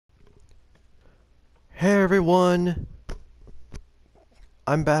Hey everyone,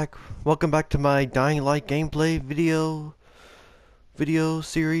 I'm back. Welcome back to my Dying Light gameplay video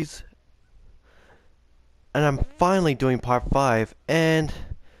series. And I'm finally doing part 5 and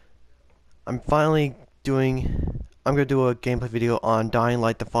I'm finally I'm gonna do a gameplay video on Dying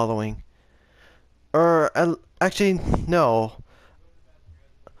Light the following. Actually no.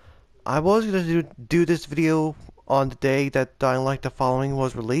 I was gonna do this video on the day that Dying Light the following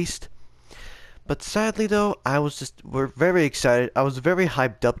was released. But sadly though, we're very excited. I was very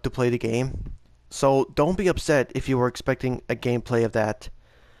hyped up to play the game. So don't be upset if you were expecting a gameplay of that.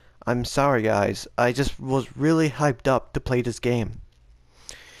 I'm sorry guys, I just was really hyped up to play this game.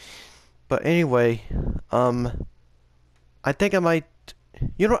 But anyway, I think I might,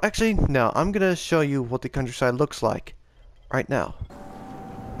 actually, no, I'm gonna show you what the countryside looks like right now.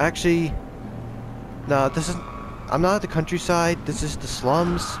 Actually, no, I'm not at the countryside, this is the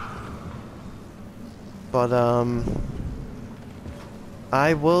slums. But,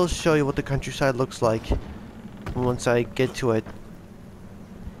 I will show you what the countryside looks like once I get to it.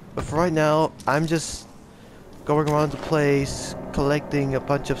 But for right now, I'm just going around the place, collecting a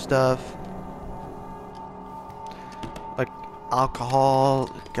bunch of stuff. Like alcohol,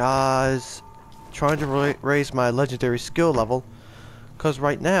 gas, trying to raise my legendary skill level. Because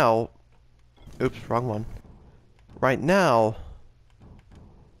right now, oops, wrong one. Right now,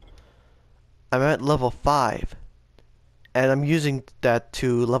 I'm at level 5. And I'm using that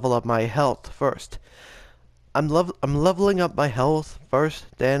to level up my health first. I'm leveling up my health first,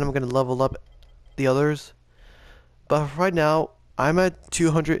 then I'm gonna level up the others. But right now, I'm at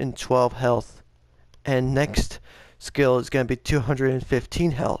 212 health. And next skill is gonna be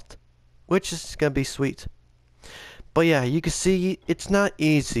 215 health. Which is gonna be sweet. But yeah, you can see it's not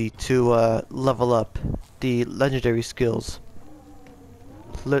easy to level up the legendary skills.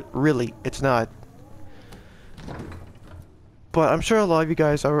 Really, it's not. But I'm sure a lot of you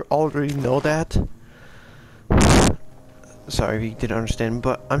guys already know that. Sorry if you didn't understand,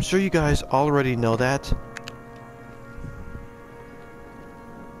 but I'm sure you guys already know that.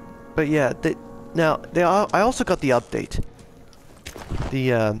 But yeah, I also got the update.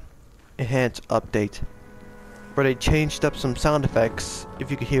 The enhanced update. Where they changed up some sound effects, if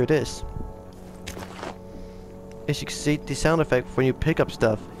you could hear this. As you can see, the sound effect when you pick up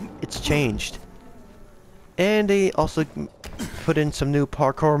stuff, it's changed. And they also put in some new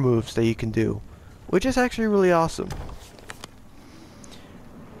parkour moves that you can do, which is actually really awesome.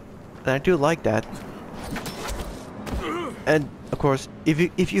 And I do like that. And of course,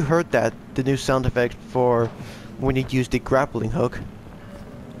 if you heard that, the new sound effect for when you use the grappling hook,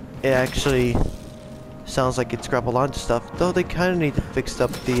 it actually sounds like it's grappled onto stuff. Though they kind of need to fix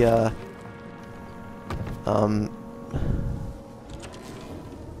up the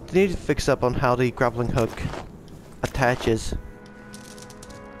they need to fix up on how the grappling hook attaches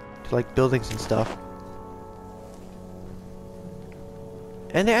to like buildings and stuff.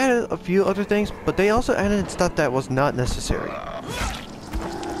 And they added a few other things, but they also added stuff that was not necessary.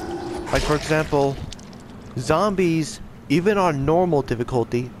 Like for example, zombies, even on normal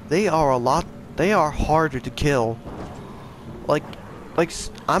difficulty, they are harder to kill. Like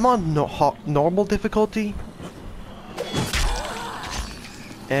I'm on normal difficulty.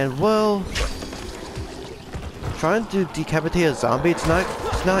 And well, trying to decapitate a zombie, it's not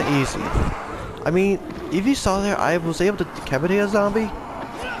easy. I mean, if you saw there, I was able to decapitate a zombie.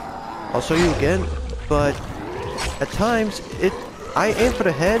 I'll show you again, but at times I aim for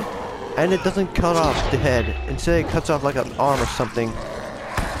the head, and it doesn't cut off the head. Instead, it cuts off like an arm or something.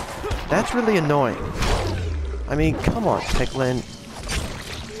 That's really annoying. I mean, come on, Techland.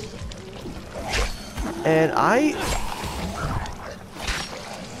 And I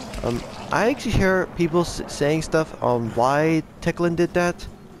actually hear people saying stuff on why Techland did that,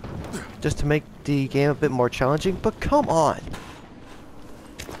 just to make the game a bit more challenging. But come on,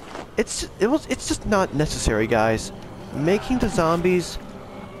 it's just not necessary, guys. Making the zombies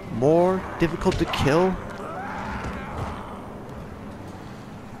more difficult to kill,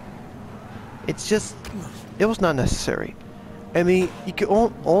 it was not necessary. I mean, you can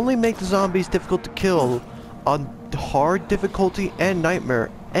only make the zombies difficult to kill on hard difficulty and nightmare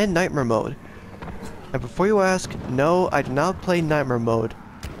mode. And before you ask, no, I do not play nightmare mode.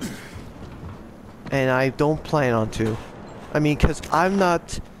 And I don't plan on to. I mean, cause I'm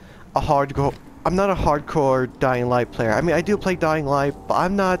not a hardcore Dying Light player. I mean, I do play Dying Light, but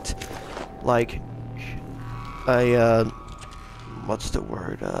I'm not like a what's the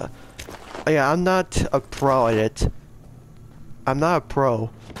word? Yeah, I'm not a pro at it. I'm not a pro.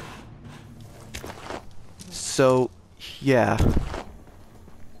 So, yeah.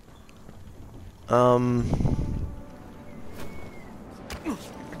 Um,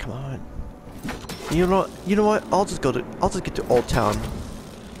 come on. You know what? I'll just get to Old Town,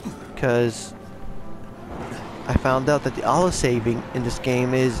 cause I found out that the auto-saving in this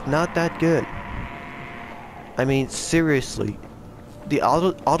game is not that good. I mean, seriously, the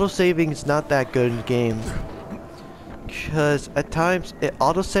auto-saving is not that good in the game, cause at times it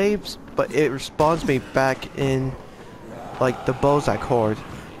auto-saves, but it respawns me back in like the Bozak horde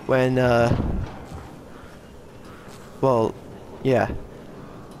when well, yeah,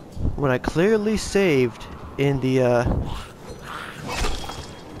 when I clearly saved in the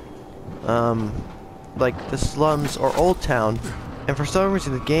like the slums or Old Town, and for some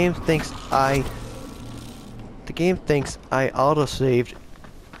reason the game thinks I auto-saved.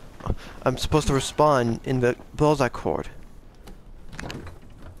 I'm supposed to respawn in the Bozak horde.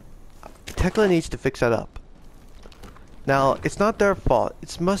 Tekla needs to fix that up. Now, it's not their fault.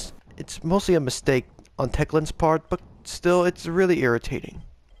 It's mostly a mistake on Teklin's part, but still, it's really irritating.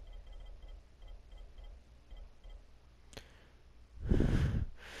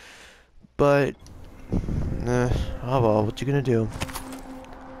 But, oh well, what you gonna do?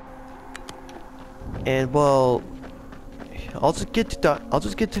 And well, I'll just get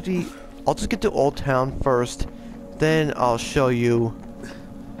to Old Town first, then I'll show you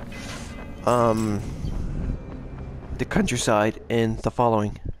the countryside in the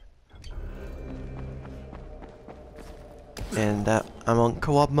following. And I'm on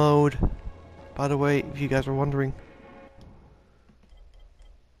co-op mode, by the way, if you guys were wondering.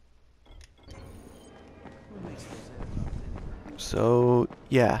 So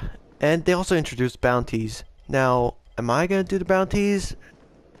yeah, and they also introduced bounties. Now, am I gonna do the bounties?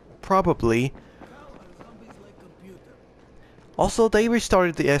 Probably. Also, they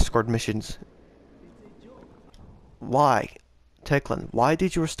restarted the escort missions. Why? Teklin, why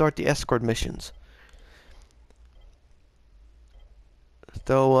did you restart the escort missions?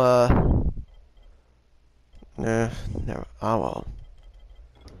 Though, never. Oh well.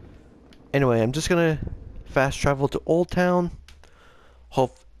 Anyway, I'm just gonna fast travel to Old Town.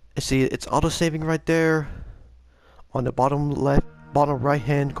 See, it's auto-saving right there on the bottom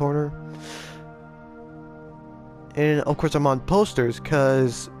right-hand corner. And of course, I'm on posters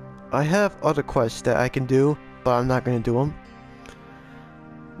because I have other quests that I can do, but I'm not going to do them.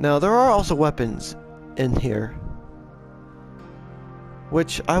 Now, there are also weapons in here,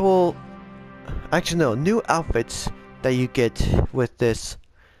 which I will... Actually, no, new outfits that you get with this.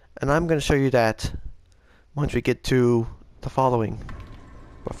 And I'm going to show you that once we get to the following.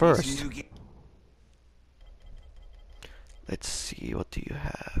 But first, let's see, what do you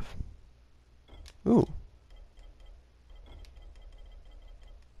have? Ooh.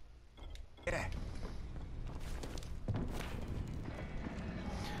 Yeah.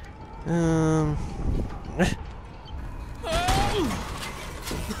 I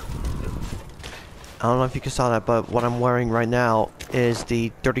don't know if you saw that, but what I'm wearing right now is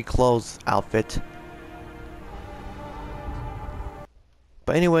the dirty clothes outfit.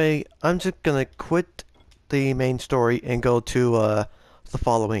 But anyway, I'm just gonna quit the main story and go to the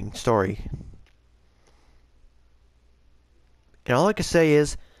following story. And all I can say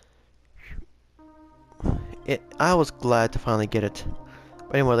is, I was glad to finally get it.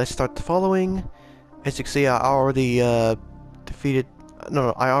 But anyway, let's start the following. As you can see, I already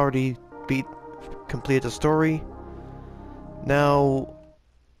completed the story. Now,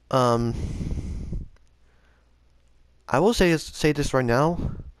 I will say this right now.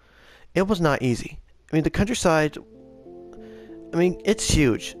 It was not easy. I mean, the countryside, I mean, it's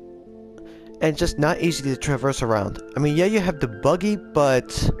huge. And just not easy to traverse around. I mean, yeah, you have the buggy,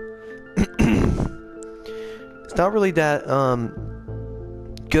 but it's not really that,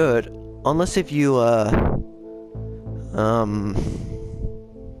 good. Unless if you,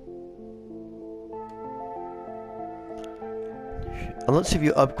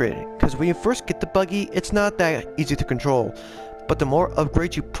 upgrade it. Because when you first get the buggy, it's not that easy to control. But the more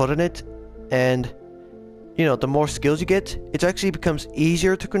upgrades you put in it, and, you know, the more skills you get, it actually becomes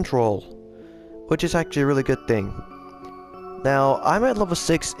easier to control. Which is actually a really good thing. Now, I'm at level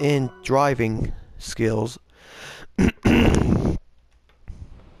 6 in driving skills.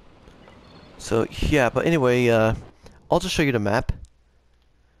 So, yeah, but anyway, I'll just show you the map.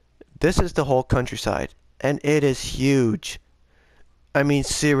 This is the whole countryside, and it is huge. I mean,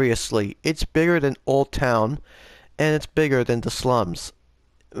 seriously, it's bigger than Old Town, and it's bigger than the slums.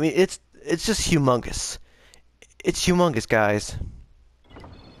 I mean, it's just humongous. It's humongous, guys.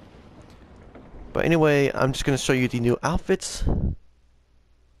 But anyway, I'm just gonna show you the new outfits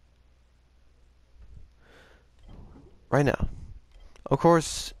right now. Of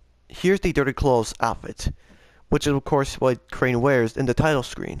course, here's the Dirty Clothes outfit, which is of course what Crane wears in the title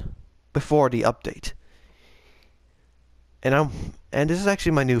screen before the update. And this is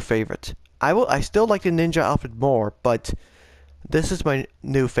actually my new favorite. I still like the ninja outfit more, but this is my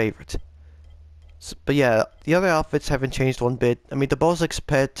new favorite. But yeah, the other outfits haven't changed one bit. I mean, the Bozek's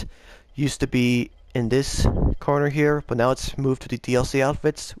pet used to be in this corner here, but now it's moved to the DLC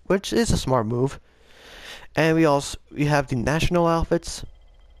outfits, which is a smart move. And we have the national outfits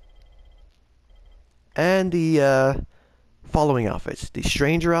and the following outfits: the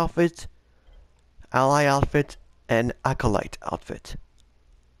stranger outfit, ally outfit, and acolyte outfit.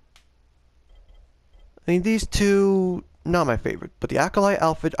 I mean, these two, not my favorite, but the acolyte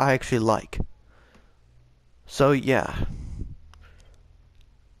outfit I actually like. So yeah.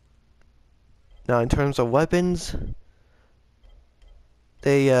 Now in terms of weapons,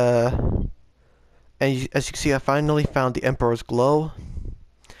 they as you can see, I finally found the Emperor's Glow.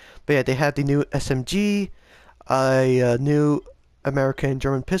 But yeah, they had the new SMG, new American and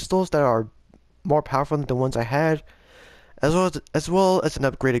German pistols that are more powerful than the ones I had, as well as an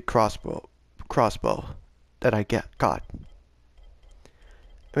upgraded crossbow that I got.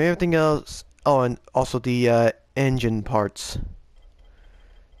 I mean, everything else. Oh, and also the engine parts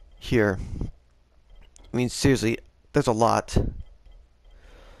here. I mean, seriously, there's a lot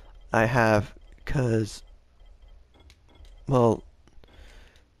I have, cause, well,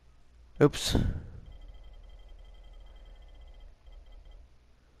 oops.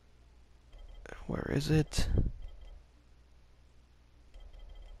 Where is it?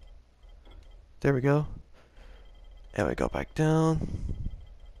 There we go. And we go back down.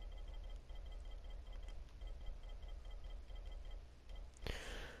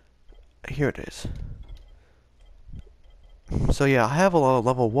 Here it is. So yeah, I have a lot of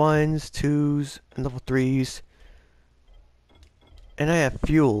level 1s, 2s, and level 3s. And I have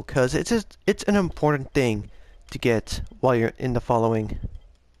fuel, cause it's an important thing to get while you're in the following.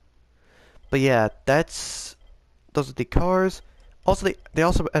 But yeah, those are the cars. Also, they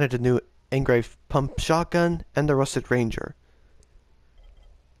also added a new engraved pump shotgun and the rusted ranger.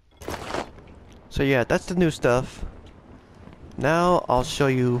 So yeah, that's the new stuff. Now I'll show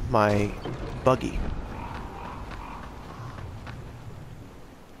you my buggy.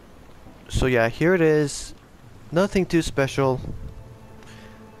 So yeah, here it is. Nothing too special.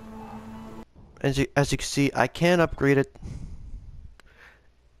 As you can see, I can upgrade it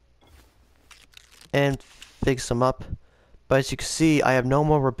and fix them up. But as you can see, I have no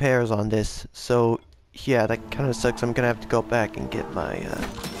more repairs on this. So yeah, that kind of sucks. I'm gonna have to go back and get my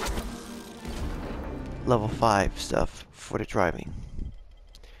level 5 stuff for the driving.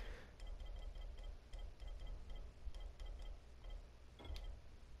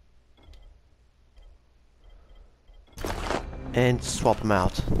 And swap them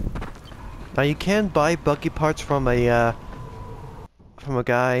out. Now you can buy buggy parts from a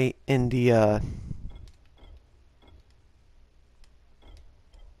guy in the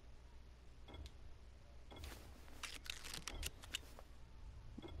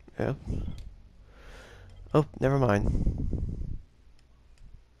yeah. Oh, never mind.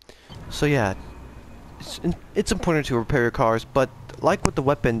 So yeah, it's important to repair your cars, but like with the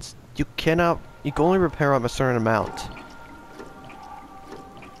weapons, you can only repair them a certain amount.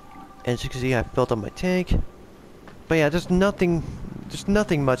 As you can see, I filled up my tank. But yeah, there's nothing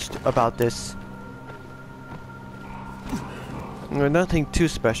much about this. Nothing too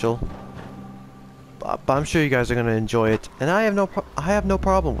special. But I'm sure you guys are gonna enjoy it, and I have no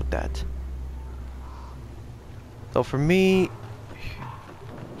problem with that. So for me,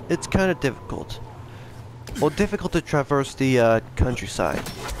 it's kind of difficult. Well, difficult to traverse the countryside,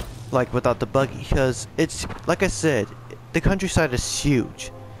 like without the buggy, because it's like I said, the countryside is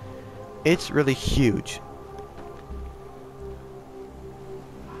huge. It's really huge.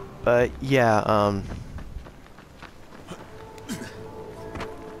 But yeah,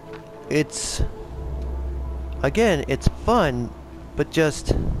 it's fun, but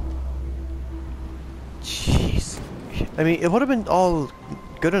just jeez. I mean, it would have been all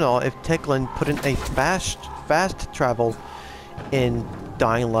good and all if Techland put in a fast travel in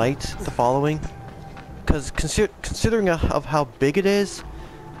Dying Light, the following. Because considering of how big it is,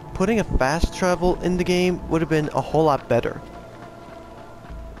 putting a fast travel in the game would have been a whole lot better.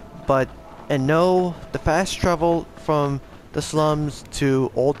 And no, the fast travel from the slums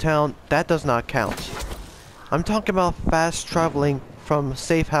to Old Town, that does not count. I'm talking about fast traveling from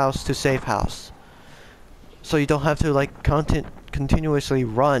safe house to safe house. So you don't have to like continuously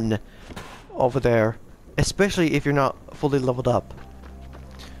run over there, especially if you're not fully leveled up.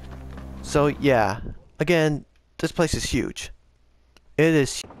 So yeah, again, this place is huge. It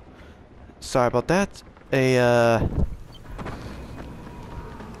is. Sorry about that. A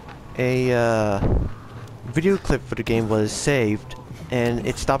video clip for the game was saved, and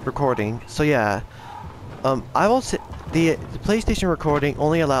it stopped recording. So yeah, I will say the PlayStation recording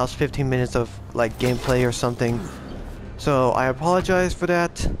only allows 15 minutes of like gameplay or something. So I apologize for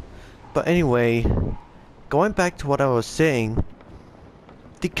that. But anyway, going back to what I was saying,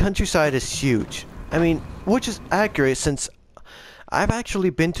 the countryside is huge. I mean, which is accurate since I've actually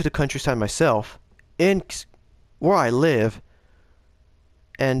been to the countryside myself in where I live,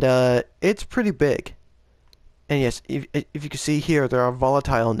 and it's pretty big. And yes, if you can see here, there are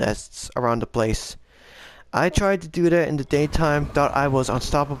volatile nests around the place. I tried to do that in the daytime, thought I was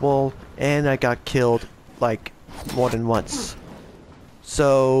unstoppable, and I got killed like more than once.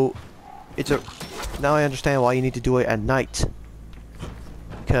 So now I understand why you need to do it at night,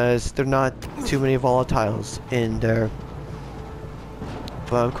 because there are not too many volatiles in there.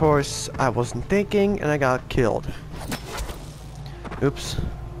 But of course, I wasn't thinking, and I got killed. Oops.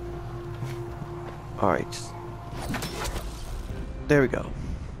 Alright. There we go.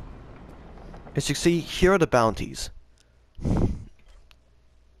 As you can see, here are the bounties.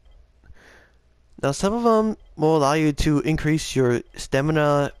 Now, some of them will allow you to increase your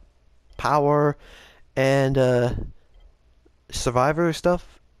stamina, power, and survivor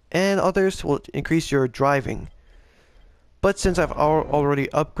stuff, and others will increase your driving. But since I've already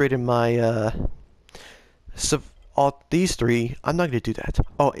upgraded my all these three, I'm not gonna do that.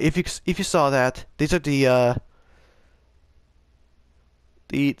 Oh, if you saw that, these are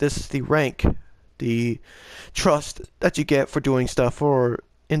this is the rank, the trust that you get for doing stuff for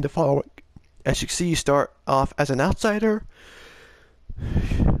in the following. As you can see, you start off as an outsider.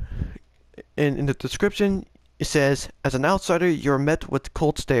 In the description, it says, as an outsider, you're met with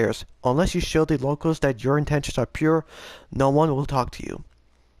cold stares. Unless you show the locals that your intentions are pure, no one will talk to you.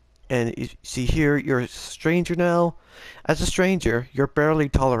 And you see here, you're a stranger now. As a stranger, you're barely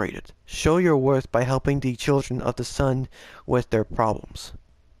tolerated. Show your worth by helping the children of the sun with their problems.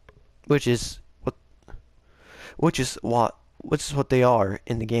 Which is what they are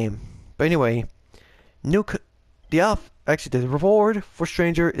in the game. But anyway, actually the reward for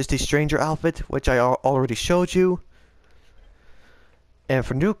stranger is the stranger outfit, which I already showed you. And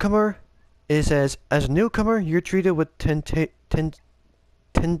for newcomer, it says, as a newcomer, you're treated with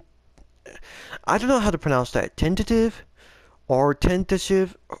I don't know how to pronounce that. Tentative or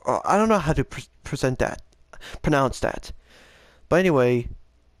tentative. I don't know how to pronounce that. But anyway,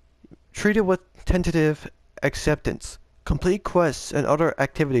 treated with tentative acceptance. Complete quests and other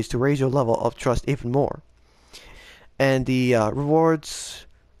activities to raise your level of trust even more. And the rewards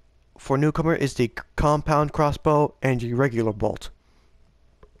for newcomer is the compound crossbow and the regular bolt.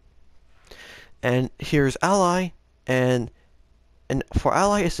 And here's ally, and for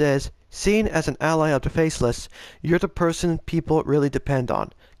ally it says, seen as an ally of the faceless, you're the person people really depend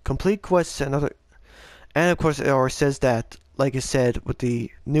on. Complete quests and other, and of course it always says that, like I said, with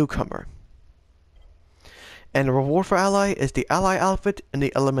the newcomer. And the reward for ally is the ally outfit and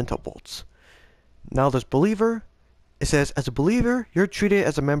the elemental bolts. Now there's believer. It says, as a believer, you're treated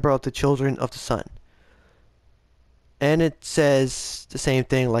as a member of the children of the sun. And it says the same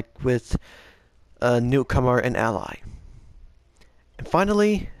thing like with a newcomer and ally. And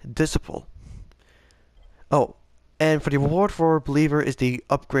finally, disciple. Oh, and for the reward for believer is the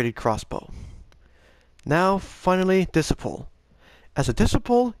upgraded crossbow. Now, finally, disciple. As a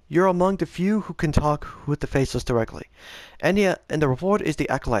disciple, you're among the few who can talk with the faceless directly. And the reward is the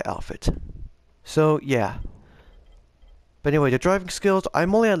acolyte outfit. So, yeah. But anyway, the driving skills,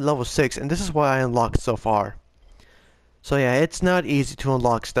 I'm only at level 6, and this is what I unlocked so far. So yeah, it's not easy to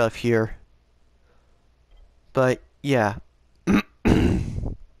unlock stuff here. But, yeah.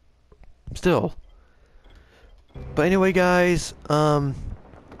 Still. But anyway, guys, I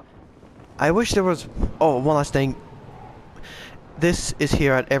wish there was... Oh, one last thing. This is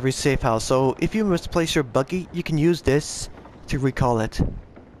here at every safe house, so if you misplace your buggy, you can use this to recall it.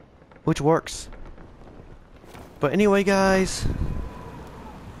 Which works. But anyway, guys,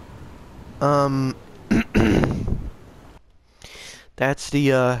 that's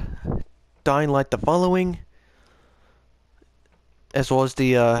the Dying Light the Following, as well as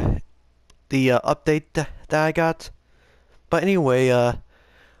the update that I got. But anyway,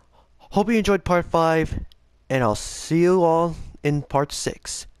 hope you enjoyed part 5, and I'll see you all in part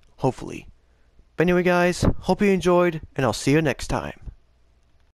 6, hopefully. But anyway, guys, hope you enjoyed, and I'll see you next time.